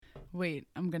Wait,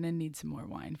 I'm going to need some more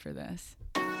wine for this.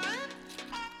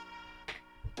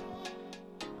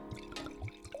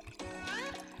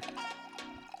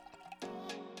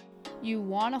 You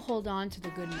want to hold on to the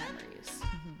good memories.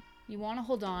 Mm-hmm. You want to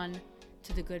hold on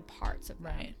to the good parts of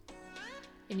them. Right.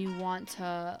 And you want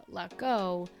to let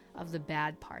go of the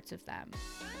bad parts of them.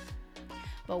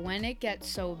 But when it gets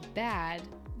so bad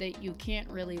that you can't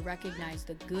really recognize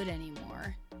the good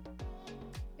anymore,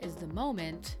 is the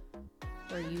moment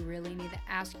where you really need to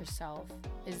ask yourself,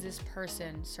 is this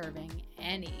person serving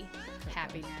any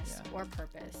happiness or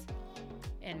purpose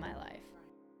in my life?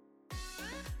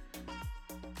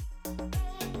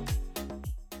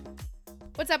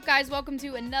 What's up, guys? Welcome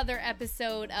to another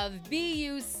episode of Be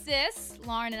You Sis.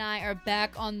 Lauren and I are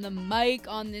back on the mic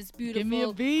on this beautiful Give me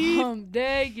a beat. hump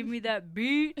day. Give me that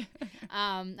beat.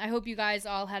 I hope you guys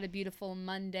all had a beautiful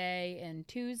Monday and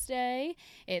Tuesday.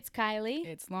 It's Kylie.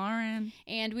 It's Lauren.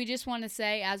 And we just want to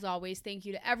say, as always, thank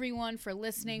you to everyone for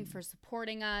listening, for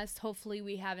supporting us. Hopefully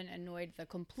we haven't annoyed the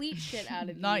complete shit out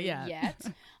of Not you yet.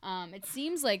 It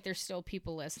seems like there's still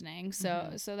people listening, so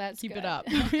that's Keep good. it up.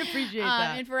 We appreciate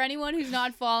that. And for anyone who's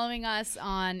not following us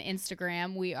on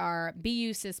Instagram, we are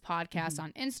BU Sis Podcast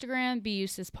on Instagram, BU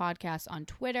Sis Podcast on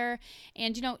Twitter.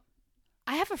 And, you know,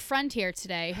 I have a friend here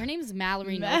today. Her name is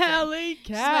Mallory Noka. Mallory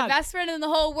She's my best friend in the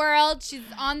whole world. She's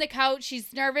on the couch.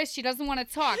 She's nervous. She doesn't want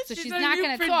to talk, so she's not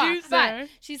going to talk. But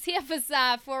she's here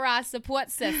for our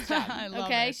support system. I love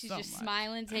okay? it She's so just much.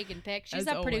 smiling, taking pics. She's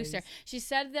As a producer. always. She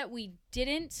said that we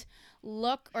didn't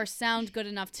look or sound good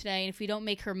enough today, and if we don't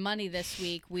make her money this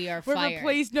week, we're fired.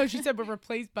 Replaced. No, she said we're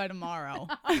replaced by tomorrow.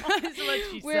 That's what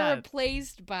she We're said.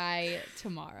 replaced by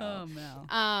tomorrow. Oh,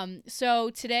 Mel. So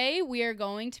today we are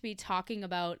going to be talking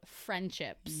about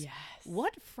friendships. Yes.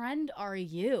 What friend are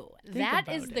you? Think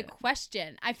That is about the it.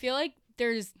 question. I feel like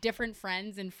there's different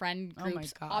friends and friend Oh my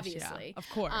groups, gosh, obviously. yeah, of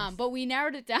course. But we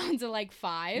narrowed it down to like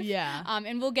 5. Yeah.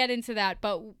 And we'll get into that.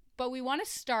 But we want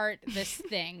to start this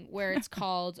thing where it's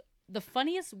called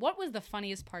what was the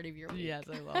funniest part of your week? Yes,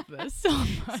 I love this so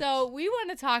much. So we want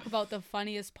to talk about the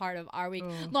funniest part of our week.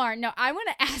 Oh. Lauren, no, I want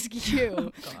to ask you,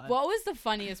 Oh, God. what was the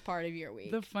funniest part of your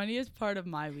week? The funniest part of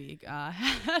my week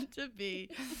had to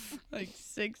be like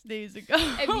 6 days ago.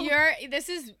 If you're, this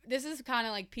is kind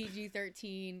of like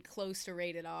PG-13, close to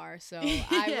rated R, so I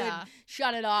Yeah. would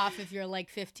shut it off if you're like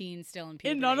 15 still in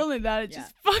puberty. And not only that, it's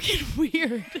just fucking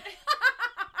weird.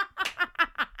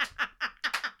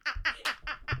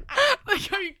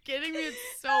 Like, are you kidding me? It's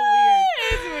so weird.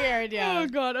 It's weird, yeah. Oh,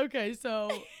 God. Okay, so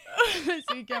this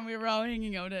weekend we were all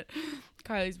hanging out at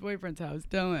Kylie's boyfriend's house,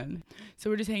 Dylan. So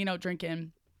we're just hanging out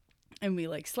drinking. And we,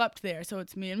 like, slept there. So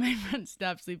it's me and my friend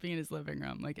Steph sleeping in his living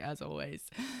room, like, as always.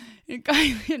 And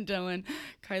Kylie and Dylan.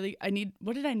 Kylie,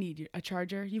 what did I need? A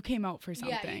charger? You came out for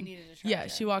something. Yeah, you needed a charger. Yeah,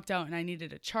 she walked out and I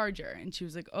needed a charger. And she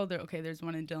was like, oh, there's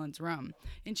one in Dylan's room.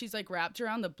 And she's, like, wrapped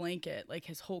around the blanket, like,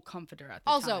 his whole comforter at the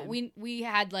Also, time. we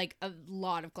had like a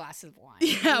lot of glasses of wine.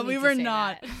 Yeah, need we to were say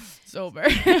not that. sober.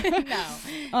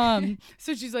 No.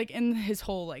 So she's, like, in his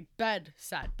whole, like, bed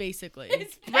set, basically.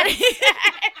 His Right?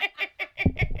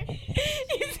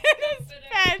 He's in his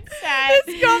bed set.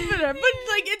 His comforter, but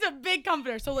like it's a big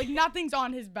comforter, so like nothing's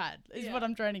on his bed is what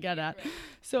I'm trying to get at. Right.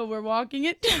 So we're walking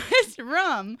into his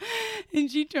room,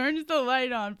 and she turns the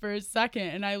light on for a second,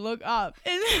 and I look up,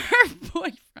 and her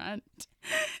boyfriend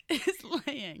is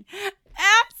laying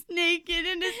ass naked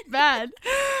in his bed,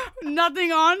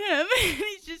 nothing on him, and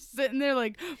he's just sitting there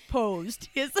like posed.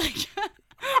 He has like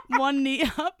one knee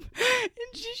up,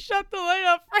 and she shut the light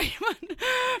off right when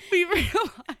we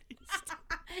realized.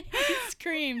 He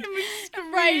screamed. And we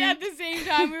screamed. Right at the same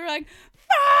time, we were like,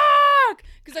 fuck!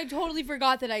 Because I totally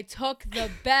forgot that I took the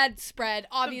bedspread,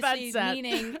 obviously set.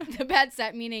 meaning the bed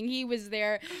set, meaning he was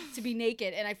there to be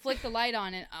naked. And I flicked the light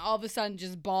on and all of a sudden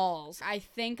just balls. I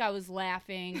think I was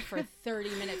laughing for 30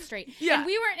 minutes straight. Yeah. And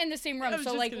we weren't in the same I room. was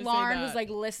So just like gonna say Lauren was that. like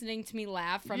listening to me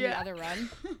laugh from the Yeah. other room.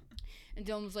 And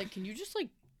Dylan was like, can you just like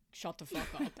shut the fuck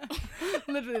up?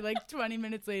 Literally like 20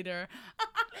 minutes later.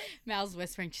 Mal's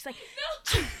whispering. She's like,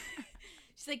 no.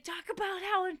 She's like, talk about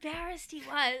how embarrassed he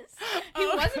was. He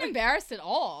wasn't embarrassed at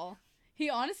all. He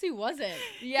honestly wasn't.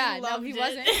 Yeah, no, he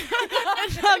wasn't.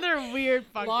 Another weird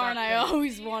fucked Lauren, up I thing.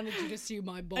 always wanted you to see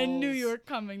my balls. I knew you were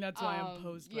coming. That's why I'm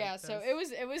posed. Yeah, like so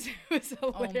this. it was hilarious.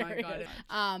 Oh my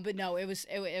God. But no, it was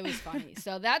funny.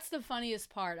 So that's the funniest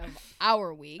part of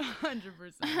our week. 100%.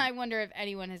 I wonder if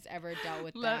anyone has ever dealt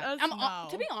with Let that. us know.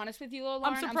 To be honest with you, Lauren,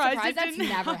 I'm surprised surprised it that's didn't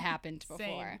never happen. happened before.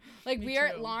 Same. Like Me we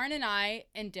are too. Lauren and I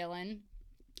and Dylan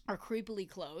are creepily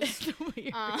close.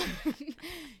 Weird.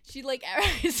 She like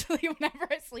whenever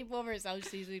I sleep over, so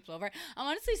she sleeps over. I'm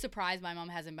honestly surprised my mom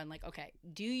hasn't been like, okay,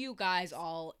 do you guys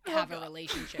all have a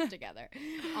relationship together?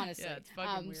 Honestly, Yeah, it's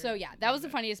fucking weird. So yeah, that was the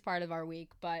funniest part of our week.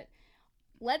 But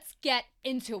let's get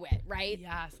into it, right?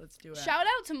 Yes, let's do it. Shout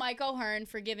out to Mike O'Hearn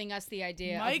for giving us the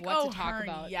idea Mike of what to O'Hearn, talk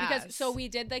about. yes. Because so we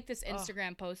did like this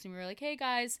Instagram post and we were like, hey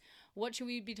guys, what should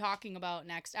we be talking about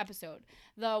next episode?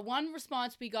 The one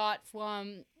response we got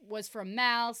was from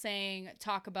Mal saying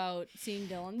talk about seeing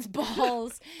Dylan's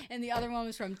balls, and the other one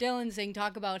was from Dylan saying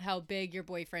talk about how big your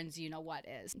boyfriend's you know what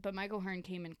is. But Mike O'Hearn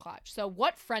came in clutch. So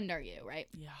what friend are you, right?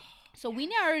 Yeah. So we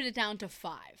narrowed it down to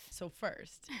 5. So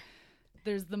first,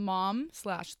 there's the mom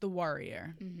 / the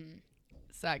warrior. Mm-hmm.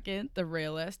 Second, the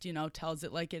realist, tells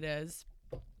it like it is.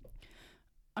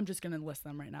 I'm just going to list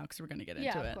them right now because we're going to get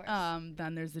into of it. course.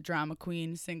 Then there's the drama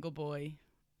queen, single boy.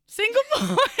 Single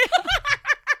boy!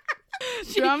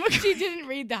 Drama queen. She didn't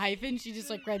read the hyphen. She just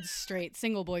like read straight.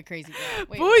 Single boy, crazy girl.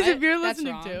 Wait, Boys, what? if you're That's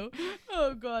listening wrong. to.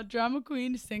 Oh, God. Drama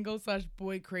queen, single /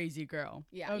 boy, crazy girl.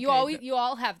 Yeah, Okay, you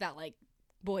all have that like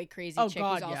boy crazy Oh, chick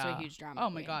God, who's also yeah. a huge drama Oh,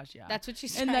 my queen. gosh, yeah. That's what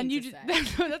she's And trying then you to just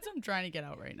say. that's what I'm trying to get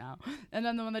out right now. And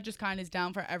then the one that just kind of is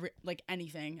down for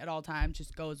anything at all times,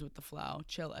 just goes with the flow,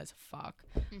 chill as fuck.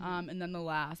 Mm-hmm. And then the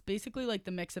last, basically like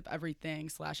the mix of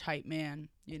everything / hype man.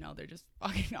 They're just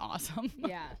fucking awesome.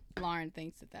 Yeah, Lauren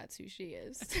thinks that that's who she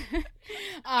is. So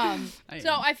am.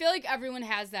 I feel like everyone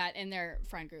has that in their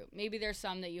friend group. Maybe there's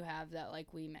some that you have that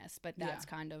like we miss, but that's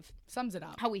kind of Sums it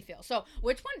up. how we feel. So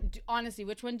which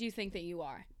one do you think that you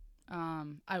are?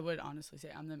 I would honestly say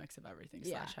I'm the mix of everything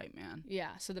 / hype man.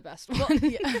 Yeah, so the best one. Well,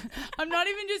 yeah. I'm not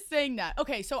even just saying that.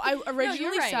 Okay, so I originally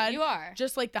you're right, said you are.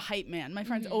 just like the hype man. My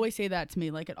friends Mhm. always say that to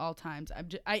me, like at all times.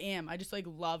 I just like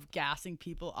love gassing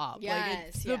people up. Yes, like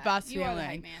it's the best you feeling. are the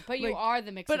hype man, but you Like, are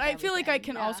the mix. But of I feel like I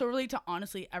everything. can also relate to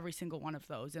honestly every single one of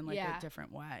those in like Yeah. a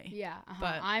different way. Yeah,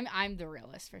 But- I'm the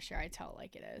realist for sure. I tell it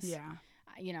like it is. Yeah.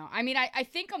 I mean, I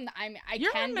think I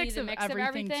You're a can be mix the of mix of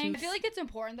everything, everything. too. I feel like it's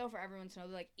important though for everyone to know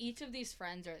that like each of these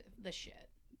friends are the shit.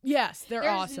 Yes, they're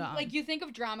There's, awesome. Like you think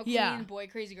of drama queen, Yeah. boy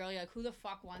crazy girl, you're like, who the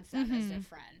fuck wants them as their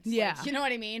friends? Yeah. Like, you know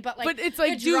what I mean? But like, But it's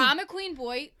like, the dude- drama queen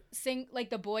boy like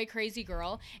the boy crazy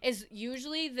girl is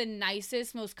usually the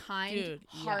nicest, most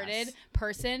kind-hearted yes.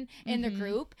 person in the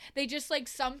group. They just like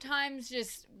sometimes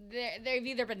just they've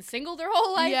either been single their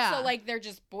whole life, Yeah. so like they're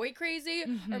just boy crazy,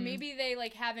 or maybe they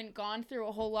like haven't gone through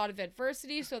a whole lot of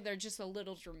adversity, so they're just a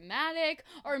little dramatic,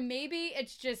 or maybe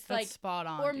it's just That's like spot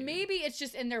on. or dude. maybe it's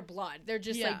just in their blood. They're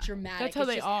just Yeah. like dramatic. That's how It's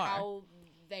they just are. How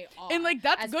they are. And like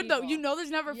that's as good though. people. There's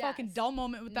never a fucking Yes. dull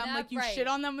moment with them. Not Like you right. shit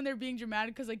on them when they're being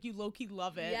dramatic because like you low key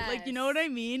love it. Like you know Yes. what I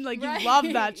mean? Like Right. you love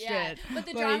that Yeah. shit. But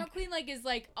the Like, drama queen like is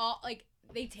like all like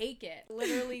they take it.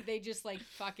 Literally, they just like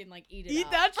fucking like eat it eat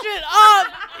up. that shit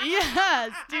up.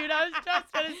 Yes, dude. I was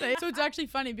just gonna say. So it's actually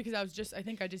funny because I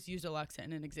think I just used Alexa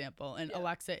in an example, and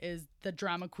Alexa is the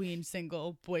drama queen,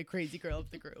 single boy, crazy girl of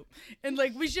the group, and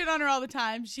like we shit on her all the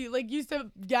time. She like used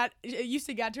to get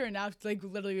to her, and now it's like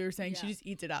literally we were saying she Yeah. just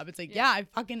eats it up. It's like yeah I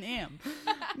fucking am.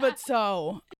 But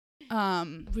so,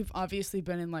 we've obviously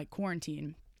been in like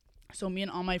quarantine. So me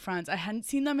and all my friends, I hadn't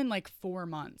seen them in like 4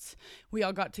 months. We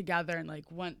all got together and like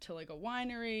went to like a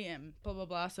winery and blah, blah,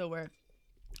 blah. So we're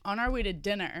on our way to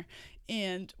dinner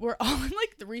and we're all in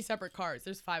like 3 separate cars.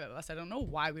 There's 5 of us. I don't know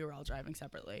why we were all driving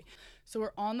separately. So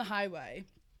we're on the highway,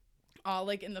 all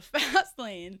like in the fast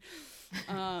lane.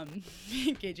 Me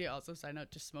and KJ also, side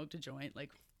note, just smoked a joint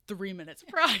like 3 minutes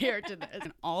prior to this.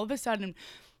 And all of a sudden,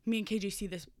 me and KJ see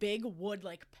this big wood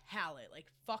like pallet, like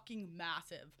fucking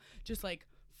massive, just like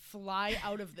fly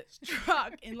out of this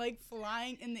truck and like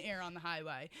flying in the air on the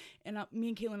highway. And me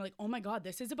and Caitlin are like, oh my God,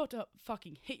 this is about to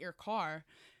fucking hit your car.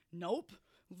 Nope.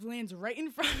 Lands right in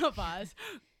front of us,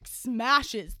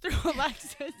 smashes through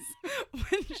Alexa's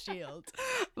windshield.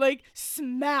 Like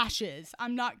smashes.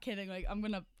 I'm not kidding. Like I'm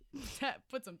gonna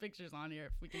put some pictures on here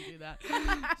if we can do that.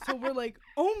 So we're like,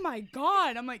 oh my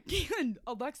God. I'm like, Caitlin,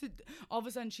 Alexa, all of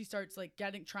a sudden she starts like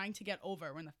trying to get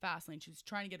over. We're in the fast lane. She's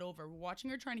trying to get over. We're watching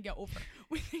her trying to get over.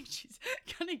 We think she's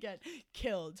gonna get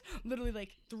killed. Literally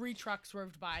like 3 trucks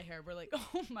swerved by her. We're like,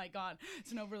 oh my God.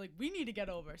 So now we're like, we need to get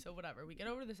over. So whatever. We get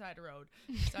over to the side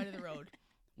of the road.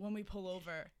 When we pull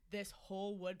over, this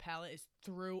whole wood pallet is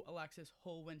through Alexa's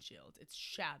whole windshield. It's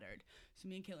shattered. So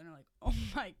me and Caitlin are like, oh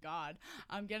my God.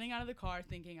 I'm getting out of the car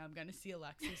thinking I'm going to see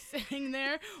Alexa sitting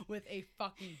there with a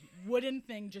fucking wooden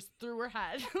thing just through her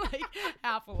head, like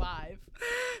half alive.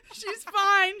 She's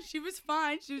fine. She was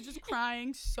fine. She was just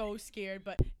crying, so scared,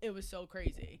 but it was so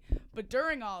crazy. But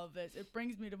during all of this, it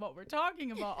brings me to what we're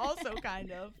talking about also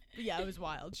kind of. But yeah, it was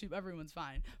wild. Everyone's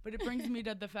fine. But it brings me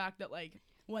to the fact that like,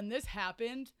 when this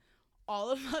happened, all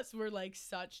of us were like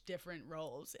such different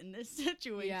roles in this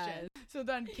situation. Yeah. So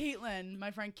then Caitlin,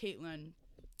 my friend Caitlin,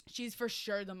 she's for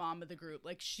sure the mom of the group.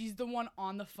 Like, she's the one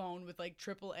on the phone with like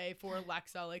AAA for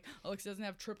Alexa. Like, Alexa doesn't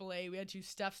have AAA. We had to use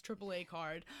Steph's AAA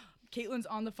card. Caitlin's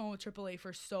on the phone with AAA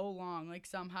for so long. Like,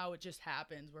 somehow it just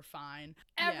happens. We're fine.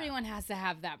 Everyone has to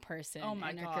have that person. Oh my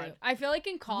in their God. group. I feel like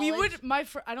in college, We would,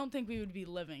 I don't think we would be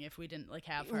living if we didn't like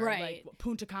have her. Right. Like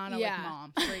Punta Cana, Yeah. like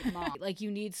mom, straight mom. like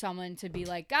you need someone to be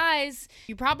like, guys,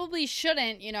 you probably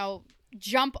shouldn't,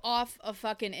 jump off a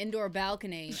fucking indoor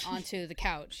balcony onto the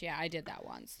couch. Yeah, I did that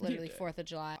once. Literally 4th of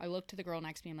July. I looked to the girl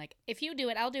next to me. I'm like, if you do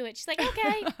it, I'll do it. She's like,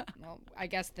 okay. Well, I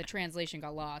guess the translation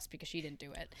got lost because she didn't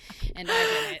do it. And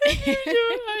I did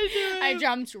it. I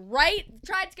jumped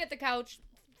tried to get the couch,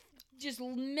 just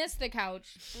missed the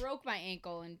couch, broke my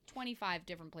ankle in 25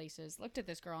 different places. Looked at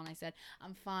this girl and I said,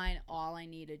 I'm fine. All I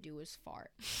need to do is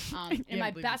fart. And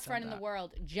my best friend in the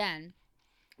world, Jen,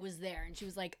 was there. And she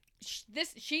was like,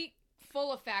 she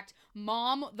full effect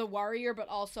mom, the worrier, but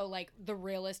also like the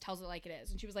realist, tells it like it is.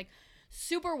 And she was like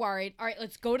super worried. All right,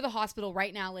 let's go to the hospital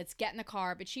right now. Let's get in the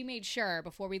car. But she made sure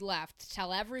before we left to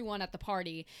tell everyone at the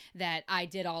party that I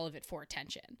did all of it for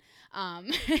attention.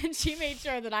 And she made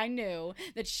sure that I knew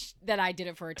that I did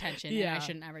it for attention and I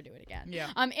shouldn't ever do it again.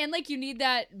 Yeah. And like you need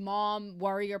that mom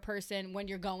warrior person when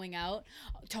you're going out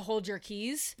to hold your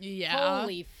keys. Yeah.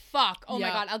 Holy fuck. Oh my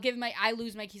God. I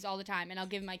lose my keys all the time, and I'll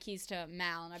give my keys to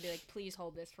Mal and I'll be like, please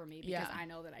hold this for me because I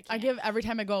know that I can't. Every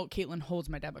time I go, Caitlin holds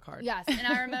my debit card. Yes. And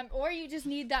I remember, or you just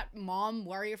need that mom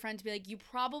warrior friend to be like, you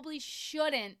probably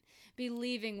shouldn't be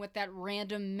leaving with that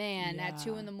random man at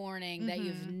 2 a.m. that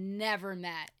you've never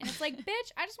met. And it's like,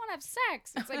 bitch, I just want to have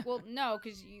sex. It's like, well, no,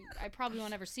 because I probably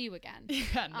won't ever see you again.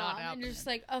 Yeah, not happening. And you're just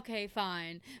like, okay,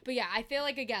 fine. But yeah, I feel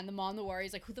like, again, the mom, the warrior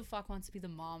is like, who the fuck wants to be the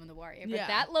mom and the warrior? But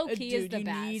that low key is the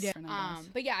best. Need it,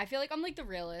 but yeah, I feel like I'm like the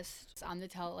realist. I'm the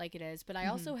tell it like it is. But I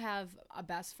also have a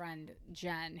best friend,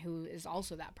 Jen, who is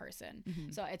also that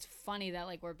person. So it's funny that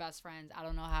like we're best friends. I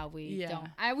don't know how we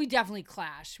don't. We definitely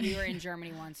clashed. We were in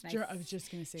Germany once. And I was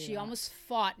just going to say she almost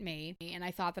fought me, and I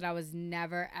thought that I was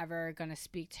never, ever going to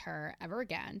speak to her ever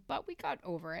again. But we got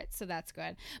over it, so that's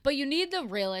good. But you need the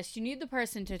realist. You need the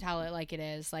person to tell it like it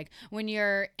is. Like, when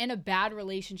you're in a bad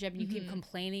relationship and you keep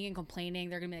complaining and complaining,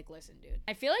 they're going to be like, listen, dude.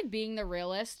 I feel like being the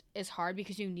realist is hard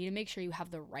because you need to make sure you have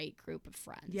the right group of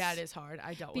friends. Yeah, it is hard.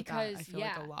 I dealt with that. I feel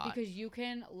like a lot. Because you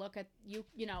can look at,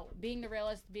 being the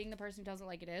realist, being the person who tells it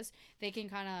like it is, they can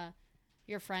kind of,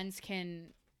 your friends can...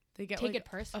 They get take it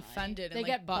personally. Offended they and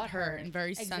get butthurt and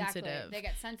very exactly. sensitive. They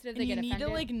get sensitive. And they get offended. You need to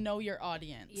like know your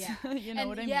audience. Yeah, you know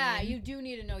what I mean. Yeah, you do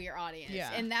need to know your audience.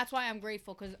 Yeah, and that's why I'm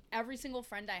grateful because every single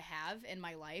friend I have in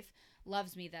my life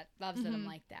loves that I'm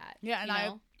like that. Yeah,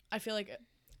 and I feel like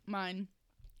mine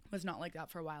was not like that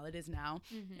for a while. It is now.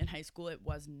 In high school, it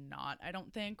was not. I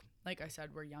don't think. Like I said,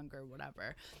 we're younger,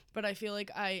 whatever. But I feel like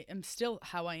I am still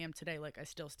how I am today. Like I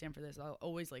still stand for this. I'll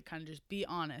always like kind of just be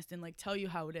honest and like tell you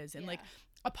how it is and like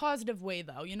a positive way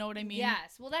though. You know what I mean?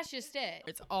 Yes. Well, that's just it.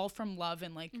 It's all from love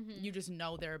and like you just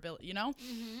know their ability. You know.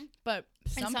 But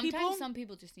sometimes some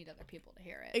people just need other people to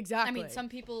hear it. Exactly. I mean, some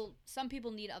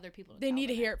people need other people. They need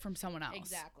to hear it from someone else.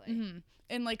 Exactly.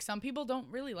 And like some people don't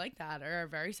really like that or are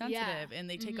very sensitive and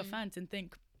they take offense and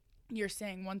think you're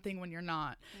saying one thing when you're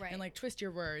not, and like twist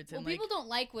your words. Well, and people don't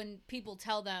like when people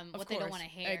tell them what they don't want to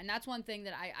hear, and that's one thing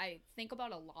that I think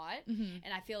about a lot,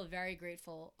 and I feel very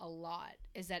grateful a lot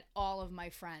is that all of my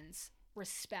friends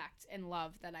respect and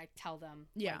love that I tell them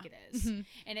like it is.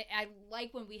 And I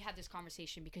like when we had this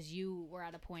conversation because you were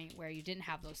at a point where you didn't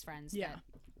have those friends that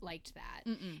liked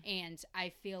that, and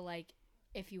I feel like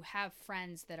if you have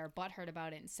friends that are butthurt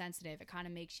about it and sensitive, it kind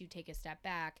of makes you take a step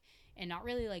back and not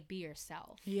really like be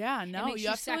yourself. Yeah, no, it makes you you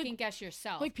have second to, like, guess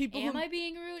yourself. Like people, am I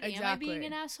being rude? Exactly. Am I being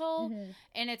an asshole?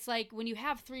 And it's like when you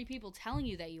have 3 people telling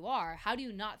you that you are, how do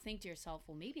you not think to yourself,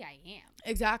 well, maybe I am?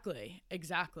 Exactly.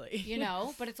 You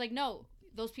know, but it's like no.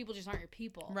 Those people just aren't your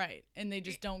people. Right. And they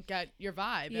just don't get your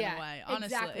vibe in a way,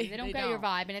 honestly. Exactly. They don't get your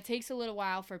vibe. And it takes a little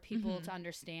while for people to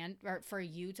understand, or for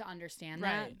you to understand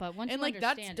that. But once you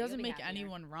understand that doesn't make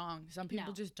anyone wrong. Some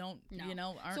people just don't,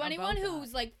 aren't so anyone about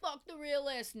who's like, fuck the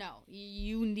realist, no.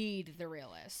 You need the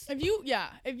realist. If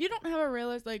you don't have a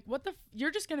realist, like,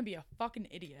 you're just going to be a fucking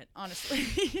idiot, honestly.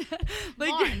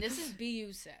 Like, Come on, this is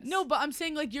BU, sis. No, but I'm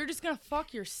saying, like, you're just going to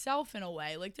fuck yourself in a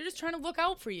way. Like, they're just trying to look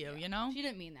out for you, you know? She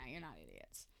didn't mean that. You're not idiots.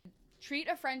 Treat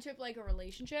a friendship like a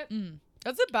relationship.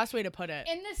 That's the best way to put it.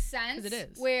 In the sense it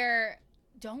is. where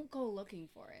don't go looking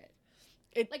for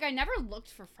it. Like, I never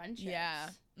looked for friendships. Yeah.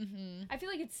 I feel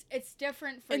like it's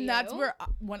different for you. And you. that's where,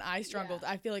 when I struggled,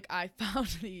 I feel like I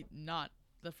found the not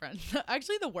the friends,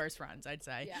 actually the worst friends, I'd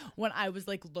say. Yeah. When I was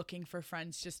like looking for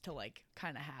friends just to like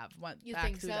kind of have. Went You back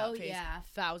think through so? that phase. Yeah.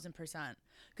 1000%.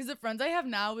 Because the friends I have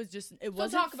now is just, it So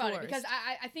wasn't talk about it, forced. because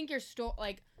I think your story,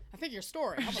 like, I think your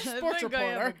story. I'm a I sports think I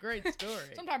have reporter. a great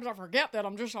story. Sometimes I forget that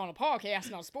I'm just on a podcast,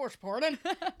 not sports reporting.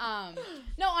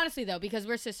 No, honestly though, because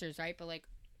we're sisters, right? But like,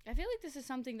 I feel like this is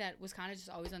something that was kind of just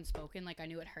always unspoken. Like, I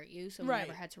knew it hurt you, so we Right.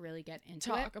 never had to really get into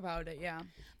Talk it. about it, yeah.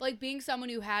 But like, being someone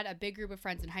who had a big group of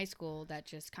friends in high school that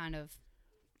just kind of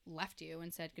left you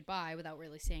and said goodbye without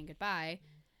really saying goodbye.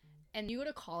 And you go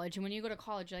to college, and when you go to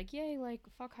college, you're like, yay, like,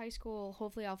 fuck high school.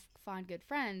 Hopefully I'll find good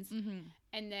friends. Mm-hmm.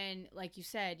 And then, like you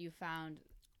said, you found...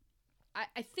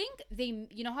 I think they...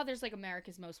 You know how there's, like,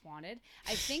 America's Most Wanted?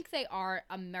 I think they are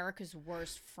America's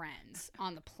worst friends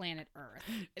on the planet Earth.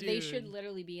 They should Dude.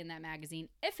 literally be in that magazine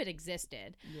if it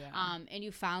existed. Yeah. And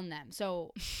you found them.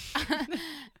 So,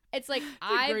 it's like,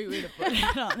 That's a great way to put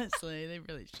it, honestly. They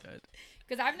really should.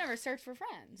 Because I've never searched for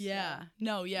friends. Yeah. So.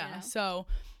 No, yeah. You know? So,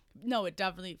 no,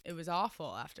 it was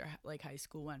awful after like high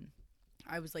school when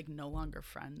I was like no longer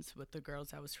friends with the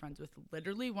girls I was friends with.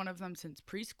 Literally one of them since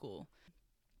preschool.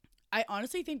 I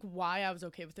honestly think why I was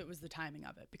okay with it was the timing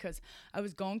of it, because I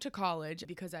was going to college,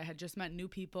 because I had just met new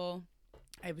people.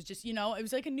 I was just, it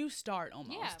was like a new start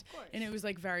almost. Yeah, of course. And it was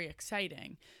like very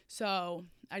exciting. So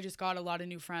I just got a lot of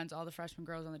new friends, all the freshman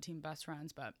girls on the team, best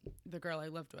friends. But the girl I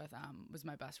lived with was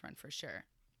my best friend for sure.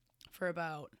 For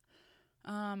about,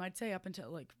 I'd say up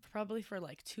until like probably for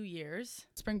like 2 years.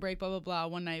 Spring break, blah, blah, blah.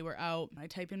 One night we're out. I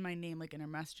type in my name like in her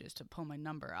messages to pull my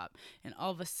number up. And all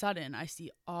of a sudden I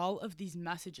see all of these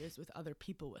messages with other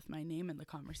people with my name in the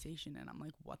conversation. And I'm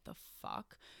like, what the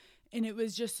fuck? And it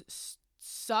was just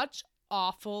such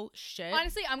awful shit.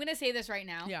 Honestly, I'm going to say this right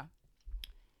now. Yeah.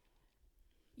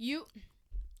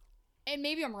 And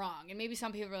maybe I'm wrong, and maybe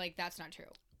some people are like, that's not true.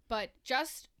 But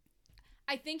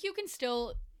I think you can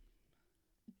still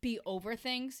be over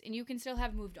things, and you can still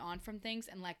have moved on from things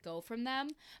and let go from them.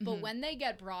 But when they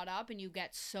get brought up and you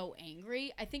get so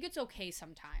angry, I think it's okay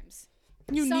sometimes.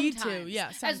 You need to, Sometimes. yeah.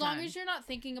 As long sometimes. as you're not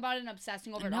thinking about it and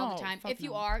obsessing over it all No, the time. fuck If you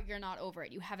no. are, you're not over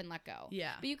it. You haven't let go.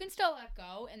 Yeah. But you can still let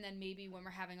go, and then maybe when we're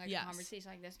having like Yes. a conversation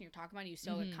like this and you're talking about it, you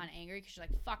still get kind of angry because you're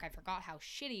like, fuck, I forgot how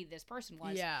shitty this person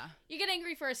was. Yeah. You get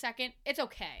angry for a second. It's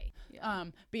okay. Yeah.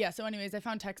 But yeah, so anyways, I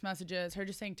found text messages, her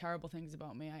just saying terrible things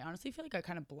about me. I honestly feel like I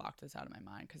kind of blocked this out of my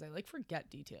mind because I like forget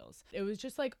details. It was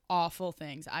just like awful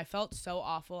things. I felt so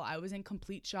awful. I was in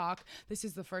complete shock. This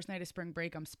is the first night of spring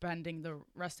break. I'm spending the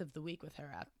rest of the week with her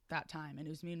at that time, and it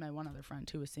was me and my one other friend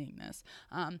who was seeing this.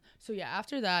 So yeah,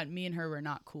 after that, me and her were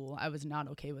not cool. I was not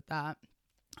okay with that.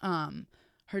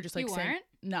 Her just like You saying weren't?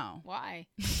 no. Why?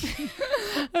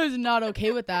 I was not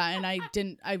okay with that, and I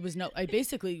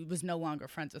basically was no longer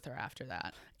friends with her after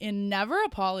that, and never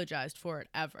apologized for it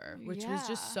ever, which was Yeah.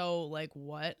 just so like,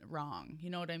 what wrong? You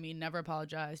know what I mean? Never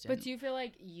apologized. But and- do you feel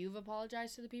like you've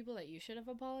apologized to the people that you should have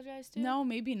apologized to? no,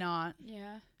 maybe not.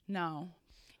 Yeah. No.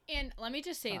 And let me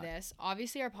just say Fuck. this.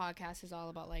 Obviously, our podcast is all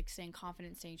about like staying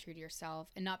confident, staying true to yourself,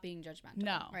 and not being judgmental.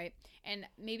 No. Right? And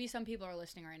maybe some people are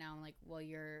listening right now and like, well,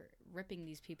 you're ripping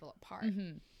these people apart.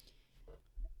 Mm-hmm.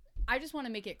 I just want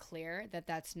to make it clear that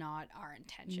that's not our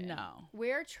intention. No.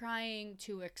 We're trying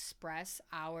to express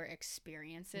our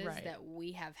experiences Right. that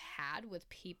we have had with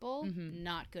people, Mhm.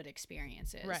 not good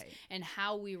experiences. Right. And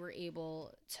how we were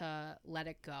able to let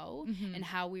it go Mhm. and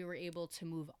how we were able to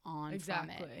move on from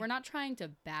Exactly. it. We're not trying to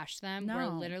bash them. We're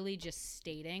No. literally just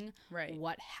stating Right.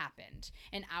 what happened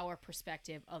and our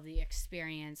perspective of the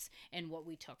experience and what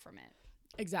we took from it.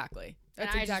 Exactly. And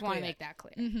That's I exactly just want to it. make that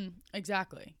clear. Mm-hmm.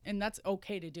 Exactly. And that's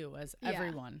okay to do as Yeah.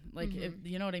 everyone. Like, if,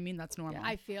 you know what I mean? That's normal.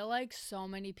 I feel like so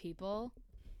many people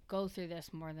go through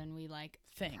this more than we like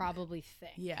Think. probably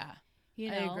think. Yeah. You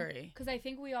I know? agree. Because I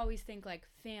think we always think like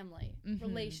family, Mhm.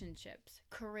 relationships,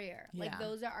 career. Like Yeah.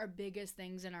 those are our biggest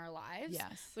things in our lives.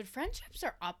 Yes. But friendships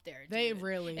are up there. They dude.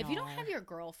 really If you don't are. have your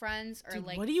girlfriends or Dude,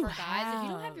 like what do you for guys, if you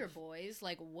don't have have? your boys,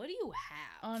 like what do you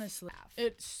have? Honestly,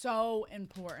 it's so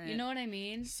important. You know what I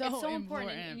mean? So it's so important.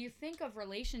 important. And you think of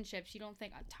relationships, you don't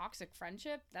think a toxic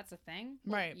friendship, that's a thing.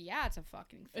 Well, Right. Yeah, it's a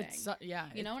fucking thing. It's yeah.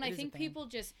 You know, and it I is a think thing. people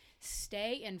just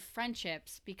stay in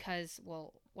friendships because,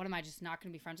 well, what am I just not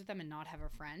going to be friends with them and not have a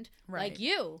friend? Right. Like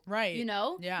you. Right. You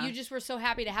know? Yeah. You just were so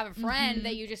happy to have a friend Mhm.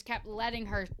 that you just kept letting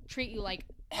her treat you like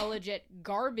a legit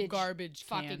garbage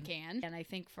fucking can. can. And I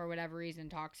think for whatever reason,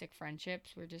 toxic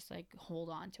friendships, we're just like, hold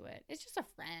on to it. It's just a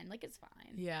friend. Like, it's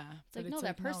fine. Yeah. It's like, no,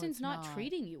 that person's not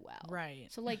treating you well.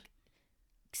 Right. So, like,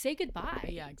 say goodbye.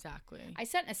 Yeah, exactly. I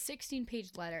sent a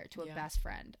 16-page letter to a Yeah. best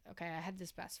friend. Okay, I had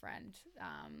this best friend.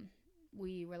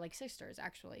 We were like sisters,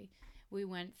 actually. We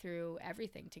went through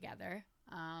everything together.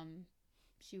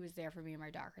 She was there for me in my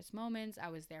darkest moments. I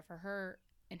was there for her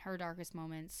in her darkest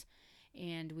moments.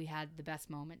 And we had the best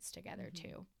moments together,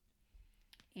 too.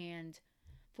 And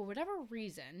for whatever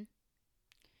reason,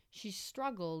 she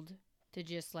struggled to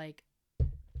just, like,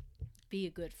 be a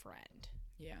good friend.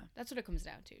 Yeah. That's what it comes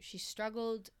down to. She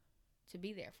struggled to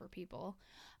be there for people.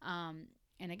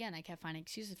 And again, I kept finding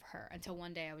excuses for her until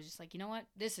one day I was just like, you know what?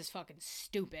 This is fucking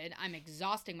stupid. I'm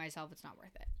exhausting myself. It's not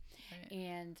worth it. Right.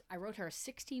 And I wrote her a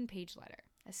 16-page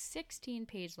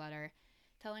letter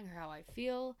telling her how I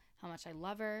feel, how much I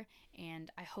love her, and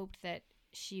I hoped that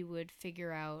she would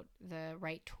figure out the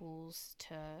right tools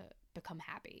to become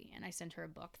happy. And I sent her a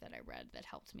book that I read that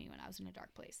helped me when I was in a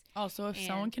dark place. Also, if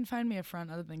someone can find me a friend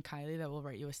other than Kylie that will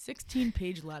write you a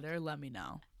 16-page letter, let me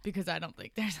know. Because I don't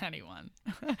think there's anyone.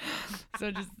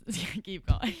 So just keep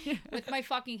going. With my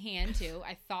fucking hand, too.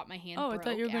 I thought my hand broke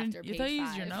after page 5. You thought you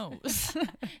used your nose.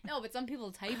 No, but some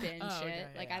people type in shit.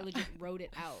 Okay, I legit wrote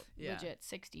it out. Yeah. Legit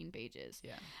 16 pages.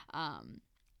 Yeah.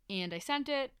 And I sent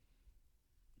it.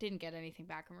 Didn't get anything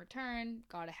back in return.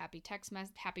 Got a happy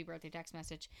birthday text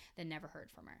message. Then never heard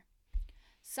from her.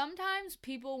 Sometimes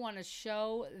people want to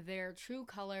show their true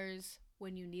colors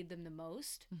when you need them the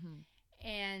most. Mm-hmm.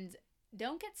 And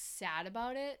don't get sad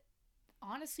about it.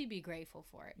 Honestly, be grateful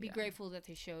for it. Be grateful that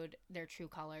they showed their true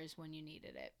colors when you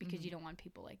needed it, because you don't want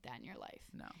people like that in your life.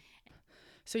 No.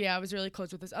 So yeah, I was really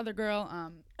close with this other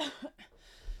girl.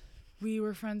 We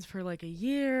were friends for like a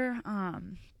year.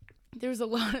 There was a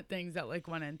lot of things that like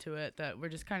went into it that were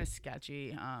just kind of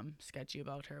sketchy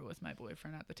about her with my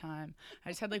boyfriend at the time. I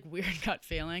just had like weird gut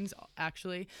feelings,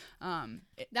 actually.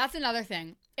 That's another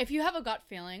thing. If you have a gut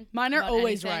feeling, mine are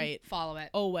always right. Follow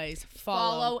it. Always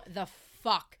follow the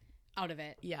fuck out of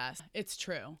it. Yes, it's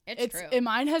true. It's true.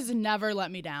 Mine has never let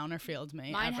me down or failed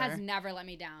me. Mine ever. has never let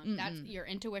me down. Mm-mm. That's your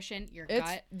intuition, your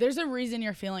gut. There's a reason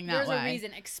you're feeling that way. There's a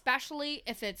reason, especially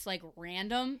if it's like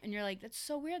random and you're like, that's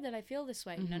so weird that I feel this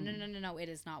way. Mm-hmm. No. It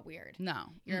is not weird.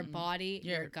 No. Your body,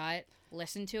 your gut,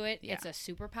 listen to it. Yeah. It's a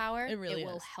superpower. It really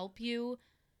will help you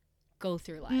go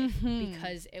through life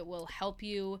because it will help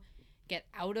you get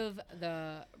out of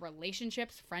the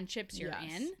relationships, friendships you're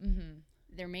in. Mm-hmm.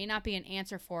 There may not be an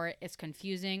answer for it. It's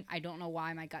confusing. I don't know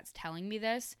why my gut's telling me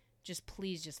this.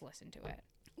 Please just listen to it.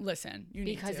 Listen, you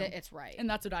need to. Because it's right. And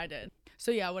that's what I did.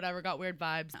 So yeah, whatever, got weird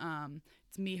vibes.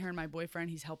 It's me, her, and my boyfriend.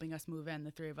 He's helping us move in,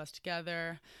 the three of us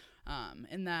together.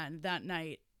 And then that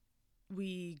night,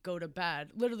 we go to bed.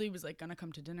 Literally was like gonna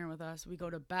come to dinner with us. We go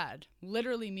to bed.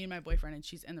 Literally me and my boyfriend, and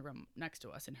she's in the room next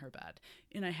to us in her bed.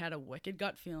 And I had a wicked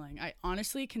gut feeling. I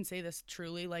honestly can say this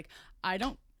truly. Like, I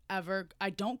don't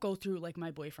go through like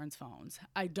my boyfriend's phones.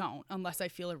 I don't, unless I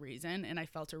feel a reason, and I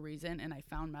felt a reason, and I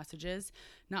found messages,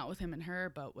 not with him and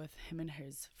her, but with him and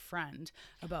his friend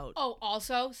about. Oh,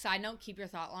 also, side note, keep your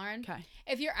thought, Lauren. Okay.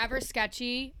 If you're ever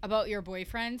sketchy about your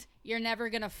boyfriend, you're never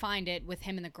going to find it with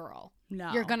him and the girl.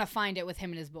 No. You're going to find it with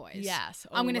him and his boys. Yes.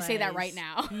 I'm going to say that right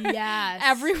now. Yes.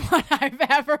 Everyone I've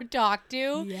ever talked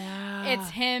to, yeah, it's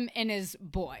him and his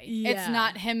boy. Yeah. It's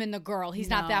not him and the girl. He's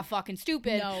not that fucking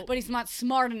stupid, but he's not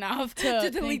smart enough to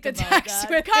delete the text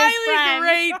with his friend.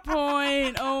 Great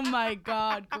point. Oh my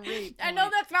God, great point. I know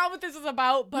that's not what this is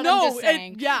about, but I'm just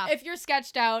saying. Yeah. If you're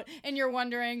sketched out and you're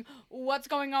wondering what's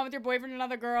going on with your boyfriend and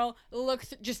another girl,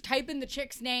 just type in the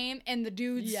chick's name and the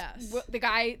dude's,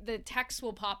 the text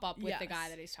will pop up with the guy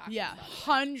that he's talking about.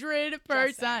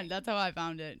 100%. That's how I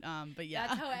found it. But yeah.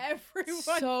 That's how everyone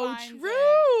so finds true. it.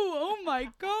 Oh my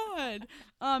God.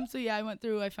 So yeah,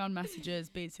 I found messages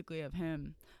basically of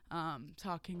him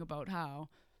talking about how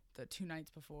the 2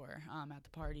 nights before at the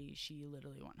party, she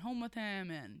literally went home with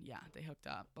him, and yeah, they hooked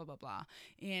up, blah, blah, blah.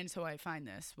 And so I find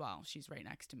this while she's right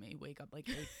next to me, wake up like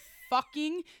a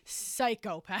fucking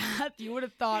psychopath. You would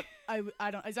have thought I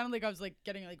sounded like I was like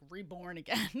getting like reborn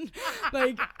again.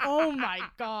 Like, oh my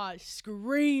gosh,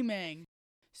 screaming.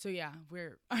 So yeah,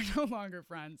 we're no longer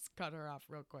friends. Cut her off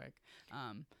real quick.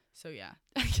 So yeah.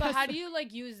 So how do you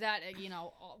like use that?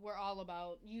 We're all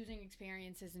about using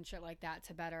experiences and shit like that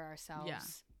to better ourselves. Yeah.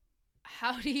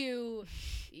 How do you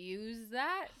use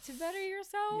that to better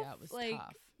yourself? Yeah, it was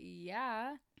tough.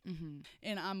 Yeah. Mm-hmm.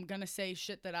 And I'm gonna say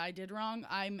shit that I did wrong.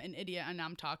 I'm an idiot, and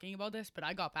I'm talking about this, but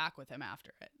I got back with him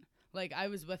after it. Like, I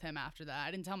was with him after that. I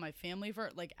didn't tell my family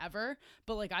for like ever,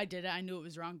 but like I did it. I knew it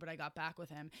was wrong, but I got back with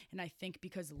him. And I think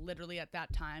because literally at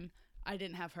that time I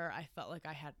didn't have her, I felt like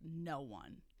I had no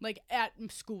one like at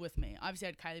school with me. Obviously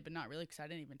I had Kylie, but not really, because I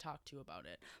didn't even talk to you about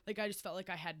it. Like, I just felt like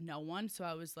I had no one, so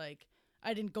I was like,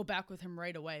 I didn't go back with him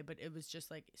right away, but it was just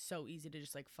like so easy to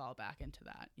just like fall back into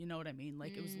that. You know what I mean?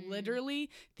 Like, it was literally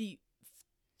the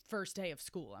first day of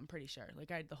school, I'm pretty sure.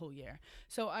 Like, I had the whole year.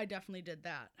 So I definitely did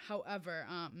that. However,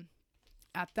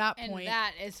 at that And point,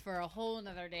 that is for a whole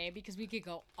nother day because we could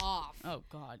go off oh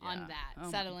God, yeah. on that. Oh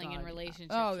my Settling in God, yeah. relationships.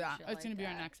 Oh and yeah, shit it's like gonna be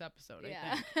our that. next episode.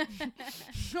 Yeah. I think.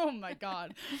 Oh my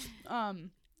God.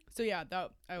 So yeah,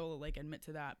 that I will like admit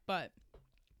to that, but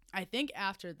I think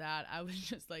after that I was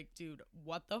just like, dude,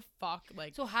 what the fuck?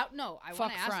 Like, So how? No, I Fuck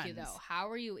want to ask you friends. though. How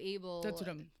are you able That's what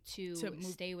I'm- to move-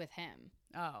 stay with him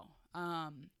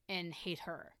and hate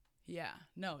her? yeah,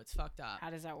 no, it's fucked up. How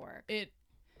does that work?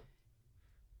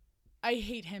 I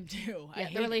hate him too. Yeah,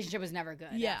 the relationship was never good.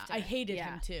 Yeah, after. I hated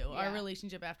Yeah. him too. Our Yeah.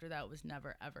 relationship after that was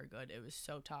never ever good. It was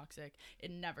so toxic. It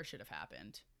never should have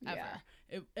happened ever.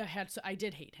 Yeah. I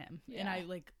did hate him, and Yeah. I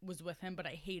like was with him, but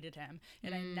I hated him,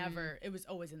 and I never. It was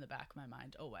always in the back of my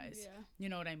mind, always. Yeah. You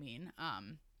know what I mean?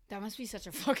 That must be such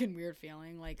a fucking weird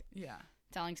feeling, like Yeah.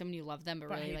 telling someone you love them but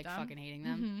But really hate like them? fucking hating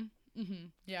them.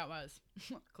 Yeah, it was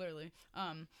clearly.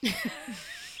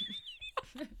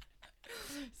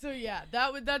 So yeah,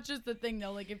 that's just the thing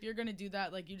though. Like if you're gonna do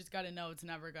that, like you just gotta know it's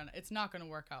not gonna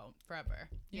work out forever.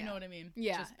 You know what I mean?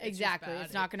 Yeah, It's just exactly. bad.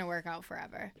 It's not going to work out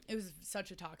forever. It was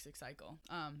such a toxic cycle.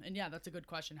 And yeah, that's a good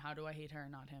question. How do I hate her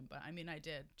and not him? But I mean, I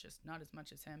did, just not as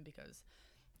much as him, because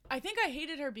I think I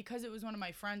hated her because it was one of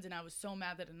my friends, and I was so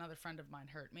mad that another friend of mine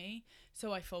hurt me.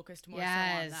 So I focused more so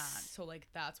on that. So like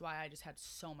that's why I just had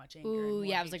so much anger. and Ooh, more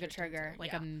yeah, it was like a hatred towards trigger, her.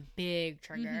 like Yeah. a big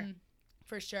trigger.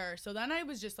 For sure. So then I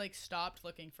was just like stopped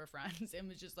looking for friends and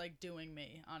was just like doing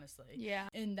me, honestly. Yeah.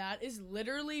 And that is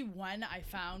literally when I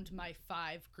found my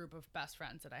 5 group of best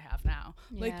friends that I have now.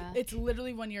 Like Yeah. it's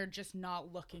literally when you're just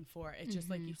not looking for it. It's just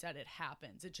like you said, it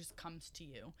happens. It just comes to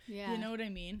you. Yeah. You know what I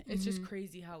mean? It's just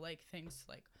crazy how like things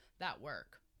like that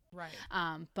work. Right.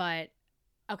 But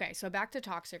okay, so back to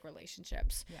toxic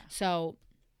relationships. Yeah. So,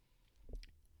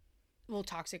 well,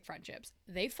 toxic friendships.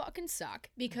 They fucking suck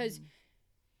because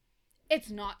it's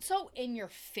not so in your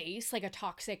face like a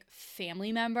toxic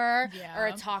family member or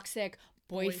a Yeah. toxic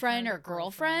boyfriend Boyfriend or or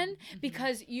girlfriend girlfriend.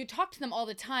 because you talk to them all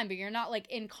the time, but you're not like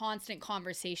in constant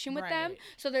conversation with them. Right.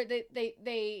 So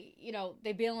they you know,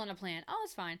 they bail on a plan. Oh,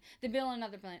 it's fine. They bail on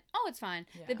another plan. Oh, it's fine.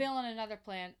 They Yeah. bail on another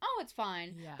plan. Oh, it's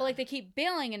fine. Yeah. But like they keep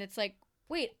bailing, and it's like,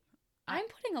 wait, I'm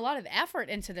putting a lot of effort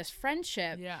into this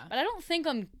friendship, Yeah. but I don't think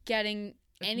I'm getting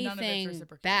None of it's anything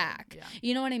reciprocated. back. Yeah.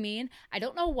 You know what I mean? I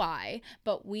don't know why,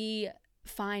 but we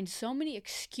find so many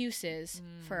excuses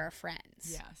for our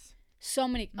friends. Yes. So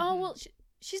many. Oh well,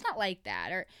 she's not like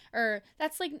that, or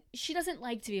that's like she doesn't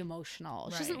like to be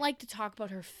emotional. She doesn't Right. like to talk about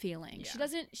her feelings. She Yeah.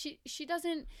 doesn't. She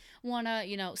doesn't want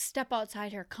to step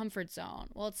outside her comfort zone.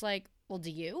 Well, it's like, well, do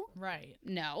you? Right.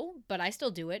 No, but I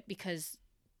still do it because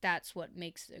that's what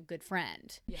makes a good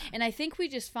friend. Yeah. And I think we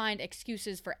just find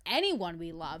excuses for anyone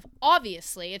we love.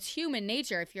 Obviously, it's human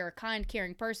nature. If you're a kind,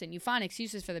 caring person, you find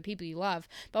excuses for the people you love.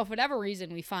 But for whatever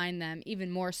reason, we find them even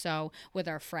more so with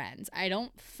our friends. I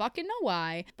don't fucking know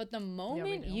why, but the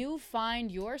moment do. you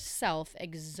find yourself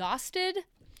exhausted,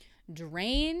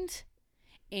 drained,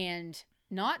 and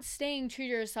not staying true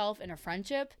to yourself in a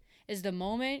friendship is the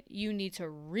moment you need to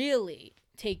really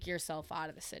take yourself out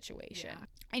of the situation. Yeah.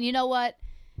 And you know what?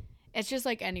 It's just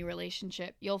like any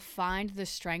relationship. You'll find the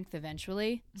strength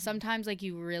eventually. Sometimes, like,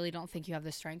 you really don't think you have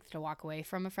the strength to walk away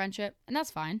from a friendship. And that's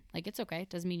fine. Like, it's okay.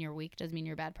 Doesn't mean you're weak. Doesn't mean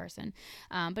you're a bad person.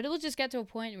 But it'll just get to a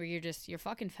point where you're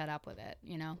fucking fed up with it,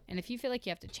 you know? And if you feel like you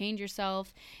have to change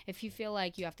yourself, if you feel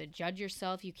like you have to judge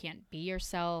yourself, you can't be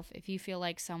yourself, if you feel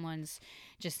like someone's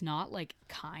just not, like,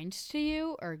 kind to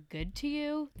you or good to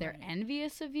you, they're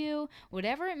envious of you,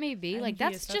 whatever it may be, like,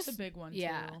 Envious, that's just a big one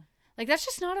yeah. too. Like, that's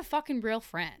just not a fucking real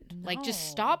friend. Like, just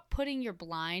No. stop putting your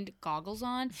blind goggles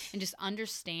on and just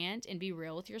understand and be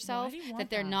real with yourself do you want that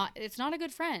they're that? not, it's not a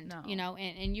good friend, No. you know,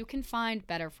 and you can find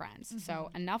better friends. So,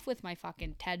 enough with my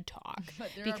fucking TED talk.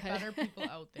 But there because are better people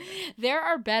out there. there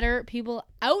are better people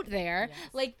out there, Yes.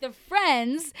 like the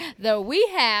friends that we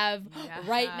have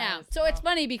right now. Yes. So, it's Oh.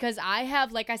 funny because I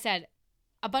have, like I said,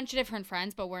 a bunch of different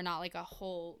friends, but we're not like a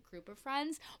whole group of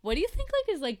friends. What do you think,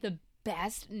 like, is like the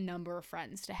best number of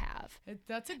friends to have?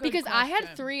 That's a good Because I had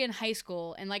question. 3 in high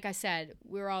school, and like I said,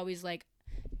 we were always like,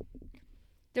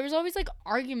 there was always like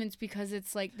arguments because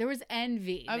it's like there was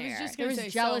envy. I was there. just there gonna was say,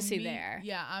 so jealousy me- there.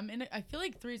 Yeah, I feel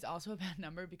like 3 is also a bad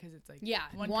number because it's like Yeah,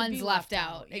 one could one's be left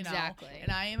out, you know? exactly.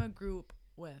 And I am a group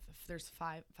with there's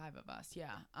five of us.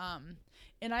 Yeah.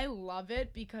 And I love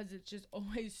it because it's just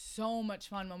always so much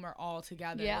fun when we're all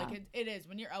together. Yeah. Like it is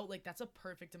when you're out. Like that's a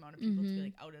perfect amount of people to be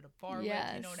like out at a bar with. You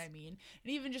know what Yes. I mean?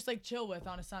 And even just like chill with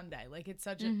on a Sunday. Like it's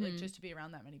such a like just to be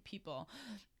around that many people.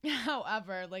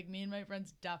 However, like me and my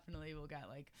friends definitely will get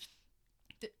like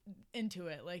into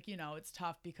it. Like, you know, it's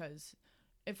tough because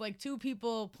if like two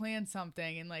people plan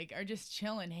something and like are just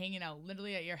chilling, hanging out,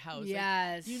 literally at your house.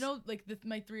 Yes. Like, like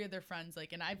my 3 other friends,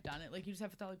 like, and I've done it. Like, you just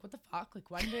have to thought, like, what the fuck? Like,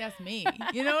 why didn't they ask me?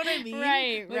 You know what I mean?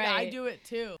 Right. Like, I do it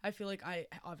too. I feel like I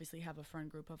obviously have a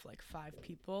friend group of like 5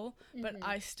 people, but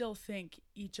I still think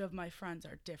each of my friends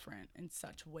are different in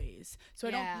such ways. So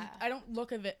I don't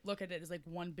look at it as like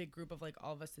one big group of like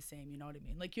all of us the same. You know what I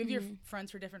mean? Like, you have your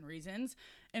friends for different reasons,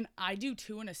 and I do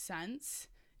too in a sense.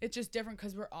 It's just different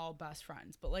because we're all best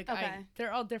friends. But, like,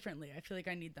 they're all differently. I feel like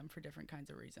I need them for different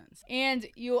kinds of reasons. And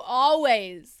you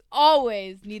always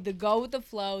need to go with the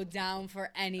flow, down for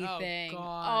anything.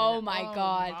 Oh, my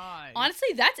God. Honestly,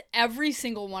 that's every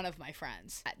single one of my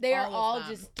friends. They are all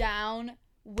just down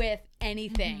with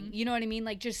anything. You know what I mean?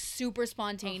 Like, just super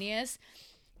spontaneous.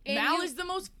 Mal is the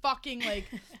most fucking, like,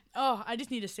 I just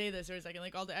need to say this for a second.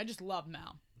 Like, all day. I just love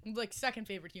Mal. Like, second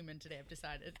favorite human today, I've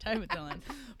decided. Time with Dylan.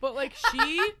 But, like,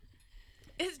 she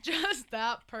is just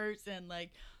that person.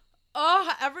 Like,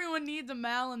 everyone needs a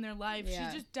Mal in their life. Yeah.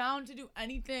 She's just down to do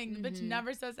anything. The bitch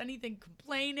never says anything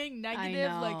complaining,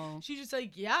 negative. Like, she's just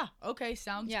like, yeah, okay,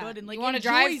 sounds good. And, like, you want to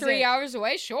drive 3 hours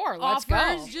away? Sure, let's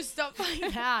go. Just stuff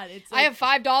like that. It's like, I have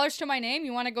 $5 to my name.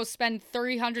 You want to go spend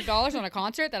 $300 on a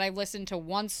concert that I've listened to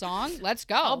one song? Let's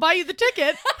go. I'll buy you the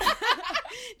ticket.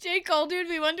 J. Cole, dude.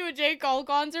 We went to a J. Cole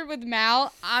concert with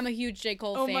Mal. I'm a huge J.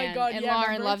 Cole fan. Oh my God, and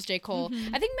Lauren loves J. Cole.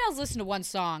 I think Mal's listened to one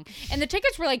song. And the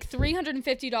tickets were like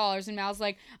 $350. And Mal's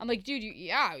like, I'm like, dude,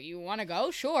 you want to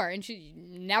go? Sure. And she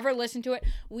never listened to it.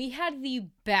 We had the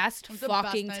best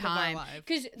fucking time.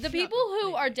 Because the people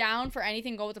who are down for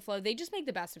anything, go with the flow, they just make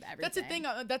the best of everything. That's the thing.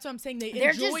 That's what I'm saying.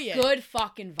 They're enjoy just good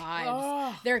fucking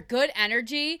vibes. They're good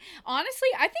energy. Honestly,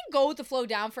 I think go with the flow,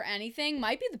 down for anything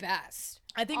might be the best.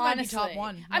 I think might be top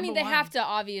one. I mean, they have to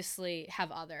obviously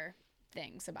have other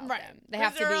things about them. They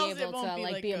have to be able to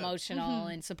like be emotional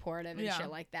and supportive and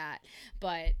shit like that.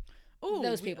 But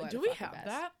those people do we have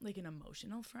that? Like an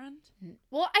emotional friend?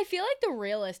 Well, I feel like the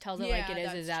realist tells it like it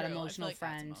is that emotional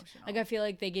friend. Like, I feel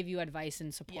like they give you advice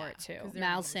and support too.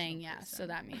 Mal's saying yes, so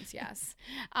that means yes.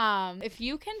 If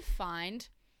you can find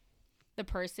the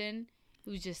person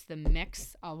who's just the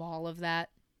mix of all of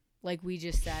that, like we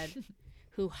just said,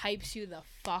 who hypes you the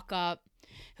fuck up,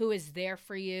 who is there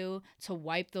for you to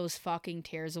wipe those fucking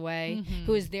tears away,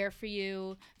 who is there for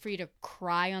you to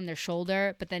cry on their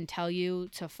shoulder, but then tell you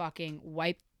to fucking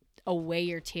wipe away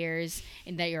your tears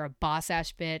and that you're a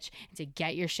boss-ass bitch and to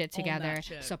get your shit together,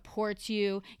 supports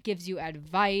you, gives you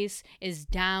advice, is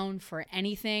down for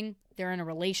anything. They're in a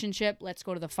relationship. Let's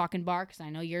go to the fucking bar because I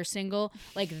know you're single.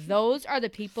 Like, those are the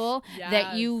people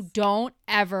that you don't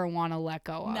ever want to let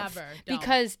go of. Never.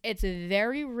 Because it's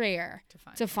very rare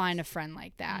to find a friend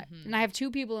like that. And I have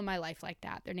 2 people in my life like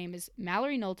that. Their name is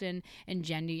Mallory Knowlton and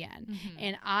Jen Nguyen.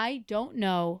 And I don't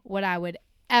know what I would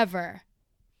ever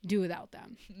do without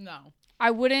them. No. I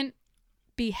wouldn't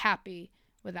be happy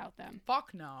without them.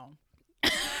 Fuck no.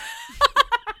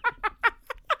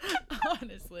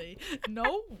 Honestly,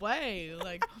 no way.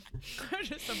 Like, they're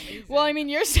just amazing. Well, I mean,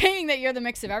 you're saying that you're the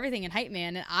mix of everything and hype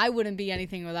man, and I wouldn't be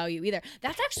anything without you either.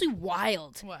 That's actually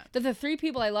wild. What? That the 3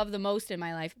 people I love the most in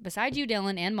my life, besides you,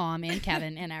 Dylan, and Mom, and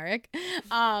Kevin, and Eric,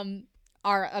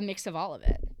 are a mix of all of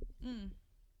it.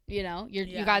 You know, you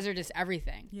guys are just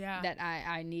everything that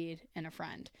I need in a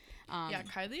friend.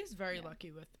 Kylie is very lucky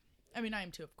with, I mean, I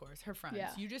am too, of course, her friends.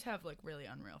 You just have, like, really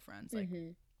unreal friends. Like,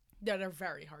 that are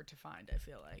very hard to find, I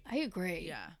feel like. I agree.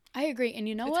 Yeah. I agree. And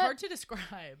you know what? It's hard to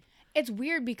describe. It's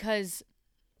weird because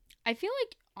I feel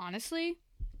like, honestly,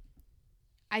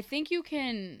 I think you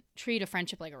can treat a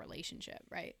friendship like a relationship,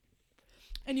 right?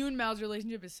 And you and Mal's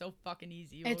relationship is so fucking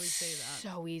easy. You always say that.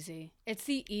 It's so easy. It's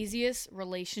the easiest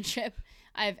relationship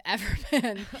I've ever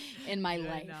been in my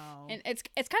life. Know. And it's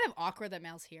kind of awkward that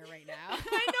Mal's here right now. I know,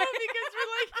 because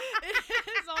we're like, it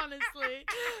is, honestly.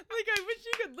 Like, I wish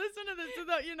you could listen to this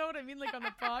without, you know what I mean, like on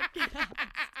the podcast.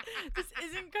 This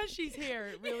isn't because she's here.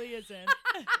 It really isn't.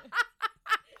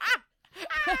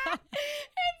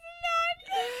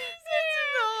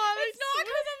 It's not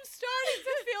because I'm starting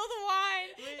to feel the wine.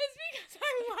 It's because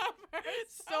I love her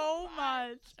so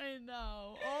much. I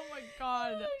know. Oh my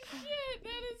God. Oh shit,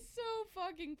 that is so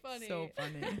fucking funny. So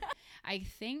funny. I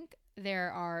think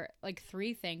there are like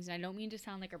 3 things, and I don't mean to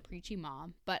sound like a preachy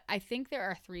mom, but I think there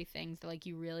are 3 things that like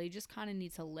you really just kind of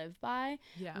need to live by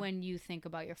when you think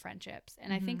about your friendships.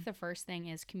 And I think the first thing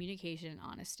is communication and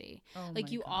honesty.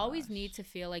 Like, you always need to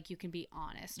feel like you can be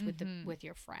honest with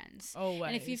your friends. Always.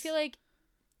 And if you feel like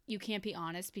you can't be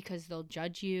honest because they'll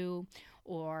judge you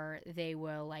or they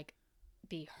will like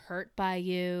be hurt by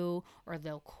you or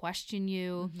they'll question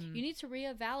you. You need to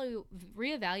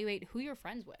reevaluate who you're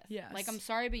friends with. Yes. Like, I'm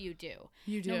sorry, but you do.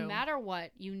 You do. No matter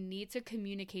what, you need to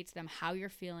communicate to them how you're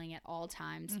feeling at all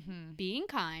times, being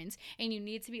kind, and you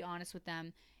need to be honest with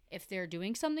them if they're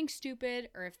doing something stupid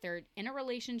or if they're in a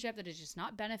relationship that is just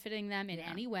not benefiting them in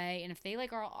any way. And if they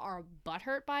like are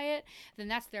butthurt by it, then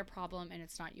that's their problem and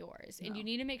it's not yours. And you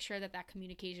need to make sure that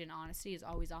communication honesty is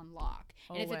always on lock.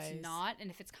 Always. And if it's not,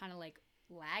 and if it's kind of like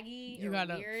laggy you or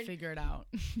gotta weird, figure it out.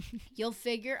 you'll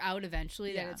figure out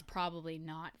eventually that it's probably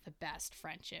not the best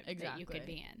friendship that you could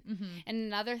be in. And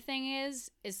another thing is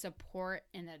support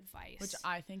and advice, which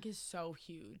I think is so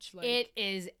huge. Like, it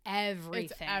is everything.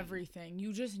 It's everything.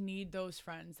 You just need those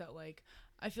friends that, like,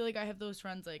 I feel like I have those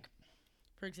friends, like,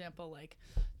 for example, like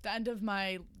the end of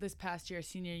this past year,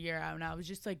 senior year out, and I was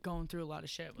just like going through a lot of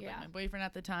shit with like, my boyfriend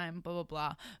at the time, blah, blah,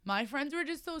 blah. My friends were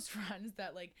just those friends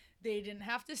that, like, they didn't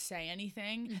have to say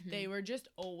anything. They were just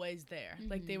always there.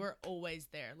 Like, they were always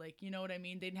there. Like, you know what I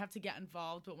mean? They didn't have to get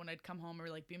involved, but when I'd come home or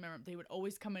like be in my room, they would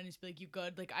always come in and just be like, you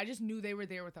good? Like, I just knew they were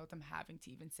there without them having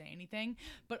to even say anything.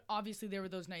 But obviously there were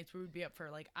those nights where we'd be up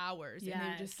for like hours and they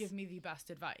would just give me the best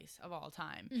advice of all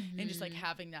time. And just like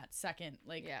having that second,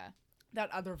 like, that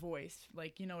other voice,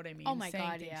 like, you know what I mean? Oh my saying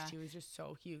God, things yeah. to you is just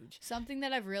so huge. Something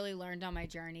that I've really learned on my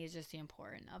journey is just the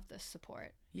importance of the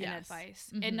support and advice.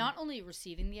 Mm-hmm. And not only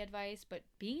receiving the advice, but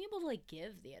being able to like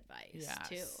give the advice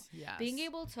too. Yes. Being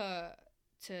able to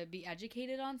be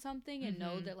educated on something and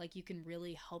know that like you can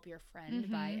really help your friend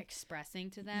by expressing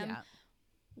to them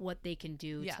what they can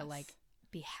do to like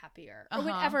be happier or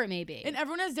whatever it may be. And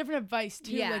everyone has different advice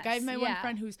too. Yes, like I have my one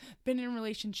friend who's been in a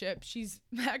relationship. She's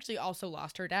actually also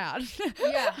lost her dad.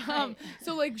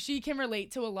 So like she can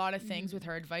relate to a lot of things with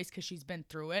her advice because she's been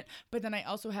through it. But then I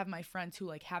also have my friends who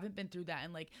like haven't been through that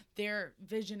and like their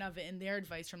vision of it and their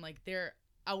advice from like their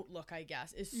outlook, I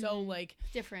guess, is so like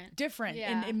different.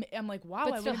 Yeah. And I'm like, wow,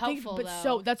 but I still wouldn't helpful, think, but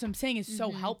though. so that's what I'm saying is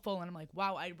so helpful. And I'm like,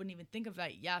 wow, I wouldn't even think of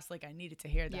that. Yes, like I needed to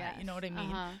hear that. You know what I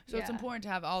mean? So it's important to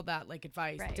have all that like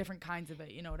advice, different kinds of it.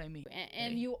 You know what I mean?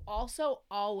 And you also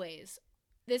always,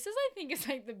 this is, I think, is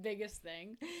like the biggest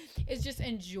thing, is just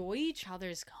enjoy each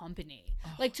other's company.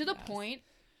 Like to the point,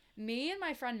 me and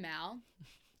my friend Mal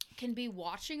can be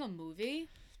watching a movie.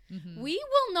 We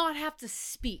will not have to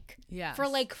speak for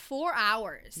like 4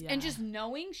 hours. And just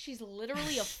knowing she's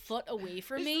literally a foot away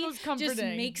from me just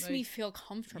makes me feel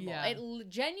comfortable. It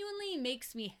genuinely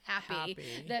makes me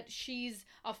happy that she's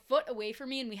a foot away from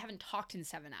me and we haven't talked in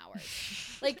 7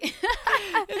 hours. Like,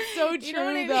 it's so true, you know what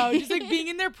I mean? though. Just like being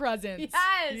in their presence.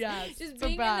 Yes. Just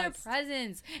being in their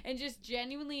presence and just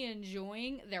genuinely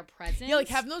enjoying their presence. Yeah, like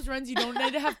having those runs, you don't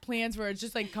need to have plans where it's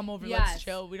just like, come over, let's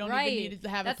chill. We don't even need to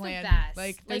have a plan. That's the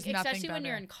best. Like, especially when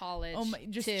you're in college. Oh my,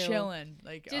 just too. chilling.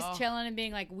 Like, just chilling and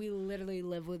being like, we literally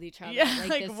live with each other. Yeah,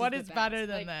 like this what is better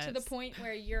than this? To the point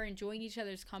where you're enjoying each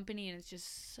other's company and it's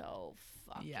just so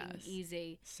fucking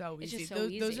easy. So easy. It's just so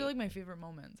easy. Those are like my favorite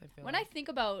moments, I feel when I think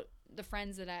about the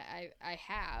friends that I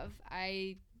have,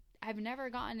 I've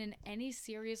never gotten in any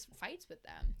serious fights with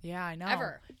them. Yeah, I know.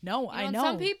 Ever. No, I know.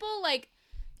 Some people like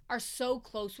are so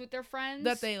close with their friends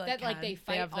that they like they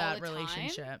fight have all that the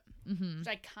relationship. Time, which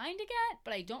I kind of get,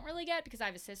 but I don't really get because I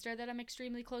have a sister that I'm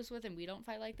extremely close with, and we don't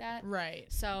fight like that. Right.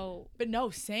 So, but no,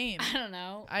 same. I don't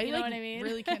know. You know like, what I mean?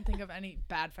 Really can't think of any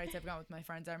bad fights I've gotten with my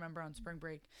friends. I remember on spring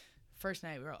break, first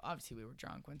night we were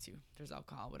drunk. There's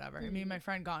alcohol, whatever. Me and my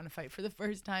friend got in a fight for the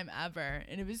first time ever,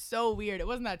 and it was so weird. It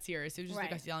wasn't that serious. It was just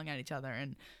like us yelling at each other,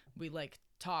 and we like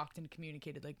talked and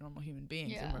communicated like normal human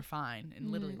beings and we're fine and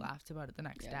literally laughed about it the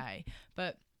next day.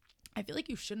 But I feel like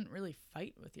you shouldn't really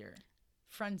fight with your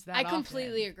friends that often. I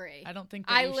completely agree. I don't think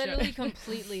that I literally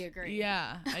completely agree.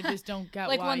 Yeah, I just don't get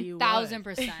like why you would.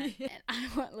 1000%. And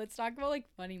let's talk about like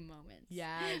funny moments.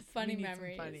 Yes, funny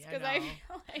memories. Because I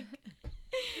feel like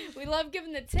we love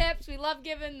giving the tips, we love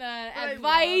giving the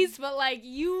advice, but like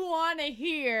you want to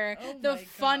hear the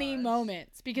funny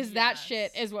moments because that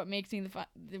shit is what makes me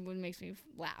what makes me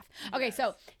laugh. Okay,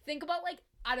 so think about like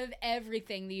out of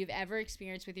everything that you've ever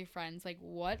experienced with your friends, like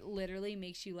what literally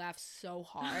makes you laugh so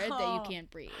hard that you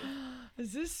can't breathe?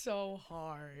 This is so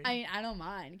hard. I mean, I don't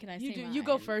mind. Can I say mine? You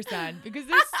go first then because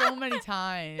there's so many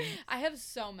times. I have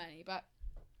so many, but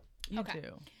you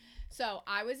do. So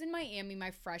I was in Miami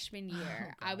my freshman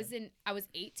year. I was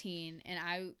 18 and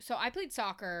I played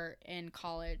soccer in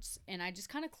college and I just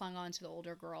kind of clung on to the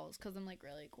older girls because I'm like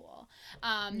really cool.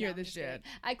 You're the shit.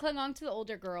 I clung on to the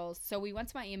older girls. So we went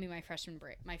to Miami my freshman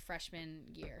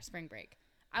year, spring break.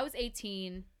 I was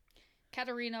 18.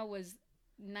 Katarina was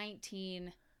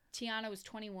 19. Tiana was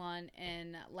 21,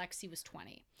 and Lexi was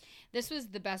 20. This was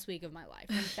the best week of my life,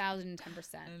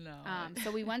 1,010%.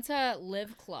 So we went to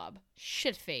Live Club,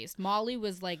 shit-faced. Molly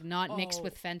was like not mixed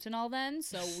with fentanyl then,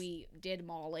 so we did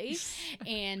Molly,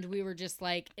 and we were just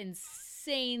like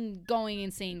going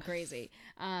insane crazy.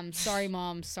 Sorry,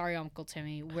 Mom. Sorry, Uncle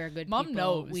Timmy. We're good Mom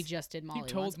people. knows. We just did Molly. You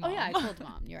told Mom. Oh yeah, I told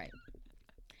Mom. You're right.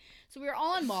 So we were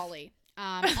all on Molly.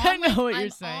 I know what you're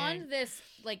saying. On this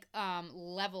like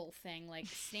level thing, like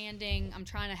standing. I'm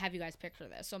trying to have you guys picture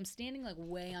this. So I'm standing like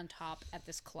way on top at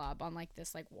this club on like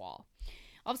this like wall.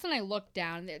 All of a sudden I look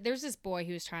down. There's this boy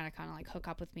who was trying to kind of like hook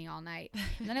up with me all night.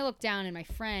 And then I look down and my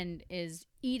friend is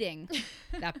eating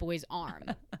that boy's arm.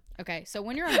 Okay, so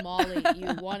when you're on Molly,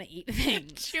 you want to eat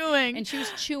things. Chewing. And she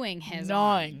was chewing his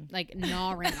gnawing. arm, like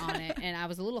gnawing on it. And I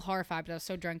was a little horrified, but I was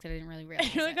so drunk that I didn't really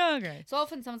realize You're like, it. oh, okay. So all of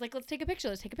a sudden someone's like, let's take a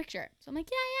picture. So I'm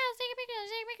like, yeah, let's take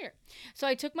a picture. So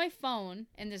I took my phone,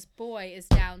 and this boy is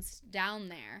down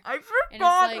there. I and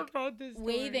forgot it's like about this story.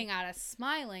 waving at us,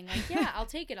 smiling, like, yeah, I'll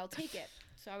take it.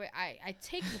 So I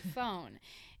take the phone,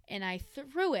 and I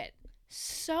threw it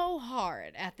so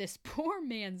hard at this poor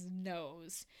man's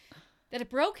nose that it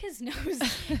broke his nose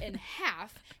in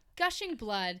half, gushing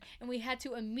blood, and we had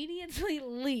to immediately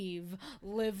leave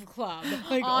Live Club.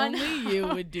 Like, only you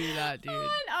would do that, dude. On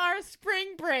our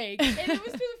spring break. And it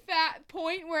was to the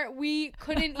point where we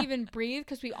couldn't even breathe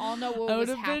because we all know what was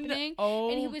happening.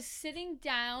 And he was sitting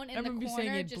down in the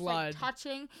corner, just like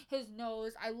touching his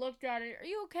nose. I looked at it, are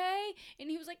you okay? And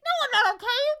he was like, no, I'm not okay.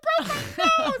 You broke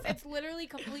my nose. It's literally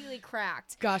completely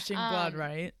cracked. Gushing blood,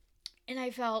 right? And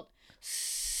I felt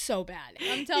so bad.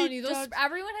 I'm telling you,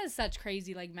 everyone has such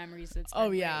crazy like memories.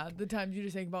 The times you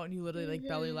just think about and you literally like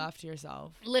belly laugh to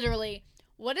yourself. Literally,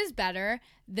 what is better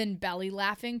than belly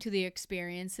laughing to the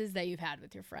experiences that you've had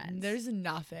with your friends? There's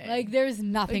nothing. Like, there's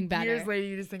nothing better. Years later,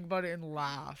 you just think about it and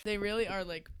laugh. They really are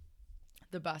like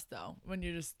the best though, when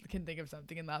you just can think of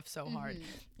something and laugh so hard.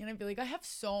 And I feel like I have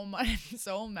so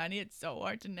many, it's so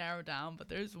hard to narrow down, but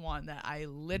there's one that I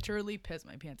literally piss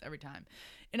my pants every time.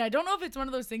 And I don't know if it's one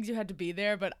of those things you had to be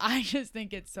there, but I just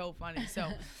think it's so funny. So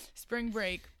spring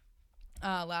break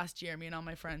last year, me and all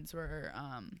my friends were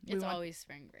always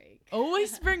spring break.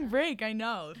 Always spring break, I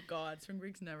know. God, spring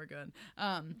break's never good.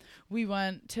 We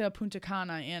went to Punta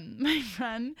Cana, and my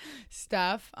friend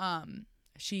Steph,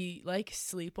 she like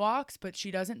sleepwalks, but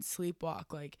she doesn't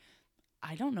sleepwalk like,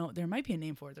 I don't know. There might be a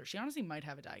name for it. She honestly might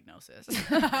have a diagnosis.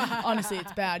 Honestly,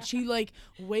 it's bad. She like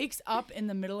wakes up in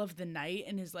the middle of the night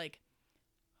and is like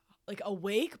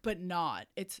awake, but not.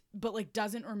 But like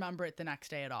doesn't remember it the next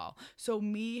day at all. So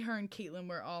me, her, and Caitlin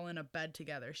were all in a bed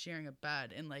together, sharing a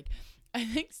bed. And like, I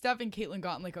think Steph and Caitlin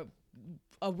got in like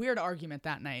a weird argument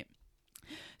that night.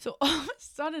 So all of a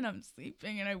sudden I'm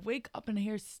sleeping and I wake up and I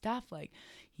hear Steph like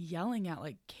yelling at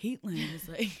like Caitlin. Is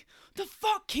like, the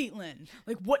fuck, Caitlin?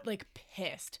 Like, what? Like,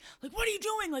 pissed. Like, what are you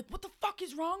doing? Like, what the fuck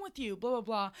is wrong with you? Blah, blah,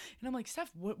 blah. And I'm like,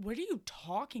 Steph, what are you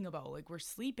talking about? Like, we're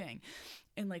sleeping.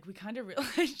 And like, we kind of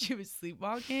realized she was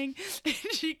sleepwalking. And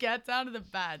she gets out of the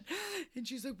bed and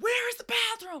she's like, where is the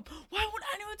bathroom? Why won't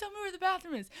anyone tell me where the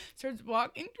bathroom is? Starts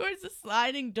walking towards the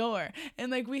sliding door.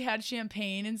 And like, we had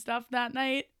champagne and stuff that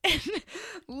night. And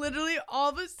literally all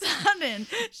of a sudden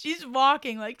she's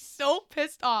walking like so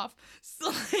pissed off,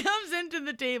 slams into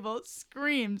the table,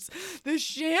 screams. The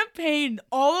champagne,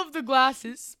 all of the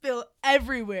glasses spill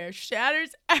everywhere, shatters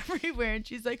everywhere. And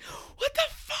she's like, what the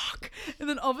fuck? And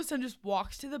then all of a sudden just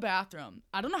walks to the bathroom.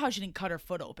 I don't know how she didn't cut her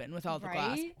foot open with all the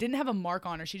glass. Didn't have a mark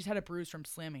on her. She just had a bruise from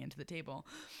slamming into the table.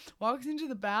 Walks into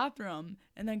the bathroom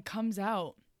and then comes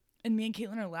out. And me and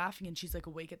Caitlin are laughing, and she's like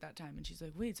awake at that time, and she's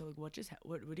like, "Wait, so like, what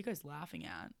are you guys laughing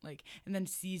at?" Like, and then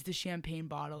sees the champagne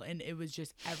bottle, and it was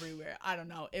just everywhere. I don't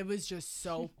know. It was just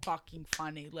so fucking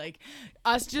funny. Like,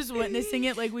 us just witnessing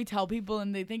it, like we tell people,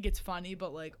 and they think it's funny,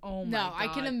 but like, oh my God, I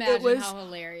can imagine how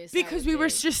hilarious. Because we were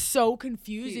just so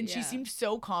confused, and she seemed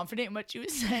so confident in what she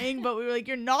was saying, but we were like,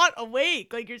 "You're not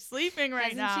awake. Like, you're sleeping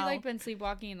right now." Hasn't she like been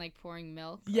sleepwalking and like pouring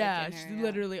milk? Yeah,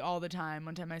 literally all the time.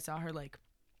 One time I saw her like.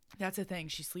 That's the thing.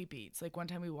 She sleep eats. Like one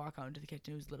time we walk out into the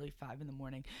kitchen, it was literally 5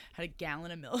 a.m, had a gallon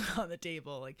of milk on the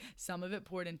table. Like some of it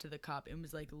poured into the cup and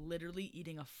was like literally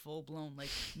eating a full blown like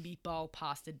meatball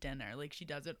pasta dinner. Like she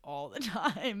does it all the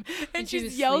time. And she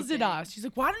yells sleeping at us. She's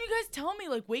like, why don't you guys tell me?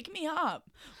 Like, wake me up.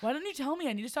 Why don't you tell me?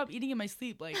 I need to stop eating in my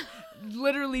sleep. Like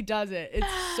literally does it.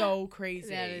 It's so crazy.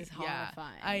 That is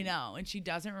horrifying. Yeah, I know. And she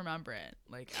doesn't remember it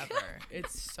like ever.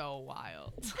 It's so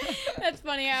wild. That's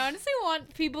funny. I honestly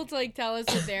want people to like tell us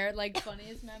what their their like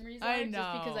funniest memories are. I Just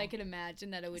because know. I could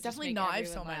imagine that it would It's just definitely make not. I have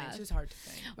so everyone many. laugh. It's just hard to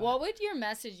think. but- What would your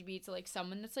message be to like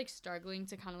someone that's like struggling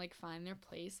to kind of like find their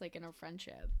place like in a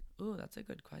friendship? Ooh, that's a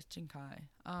good question, Kai.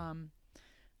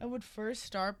 I would first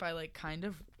start by like kind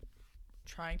of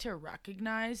trying to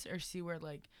recognize or see where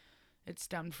like it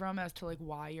stemmed from as to like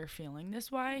why you're feeling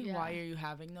this way. Yeah. Why are you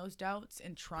having those doubts?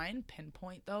 And try and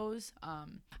pinpoint those.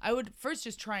 I would first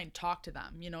just try and talk to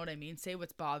them. You know what I mean? Say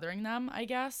what's bothering them, I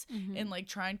guess, and like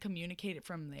try and communicate it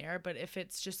from there. But if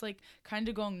it's just like kind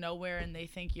of going nowhere and they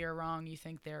think you're wrong, you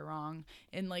think they're wrong,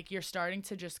 and like you're starting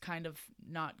to just kind of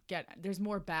not get, there's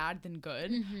more bad than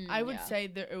good. I would yeah. say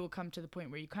that it will come to the point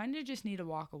where you kind of just need to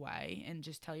walk away and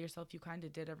just tell yourself you kind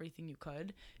of did everything you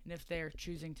could. And if they're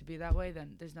choosing to be that way,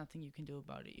 then there's nothing you can do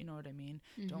about it. You know what I mean?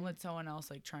 Don't let someone else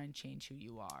like try and change who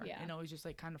you are. Yeah. And always just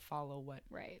like kind of follow what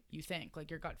Right. you think. Like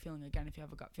your gut feeling, again, if you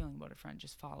have a gut feeling about a friend,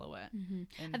 just follow it. And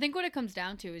I think what it comes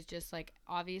down to is just like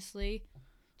obviously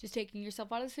just taking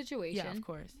yourself out of the situation. yeah, of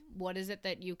course. What is it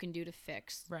that you can do to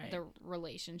fix Right. the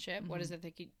relationship? What is it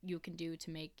that you can do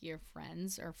to make your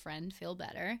friends or friend feel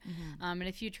better? And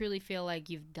if you truly feel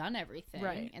like you've done everything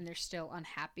Right. and they're still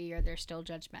unhappy or they're still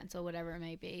judgmental, whatever it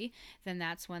may be, then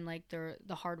that's when like the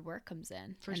hard work comes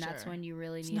in. For and that's sure. when you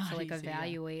really It's need to not like easy, yeah.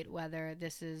 evaluate whether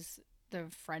this is the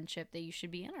friendship that you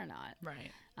should be in or not.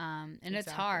 Right. And it's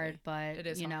Exactly. hard, but It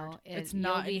is you know, hard. It's you'll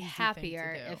not an be easy thing to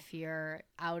happier do. if you're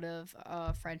out of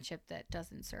a friendship that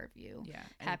doesn't serve you Yeah.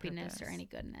 any happiness or purpose. any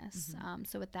goodness.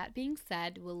 So with that being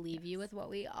said, we'll leave you with what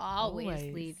we always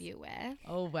Always. leave you with.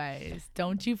 Always.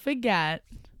 Don't you forget,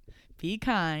 be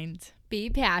kind. Be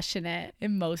passionate.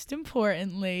 And most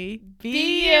importantly,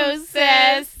 Be you,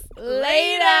 sis.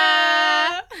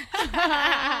 Later.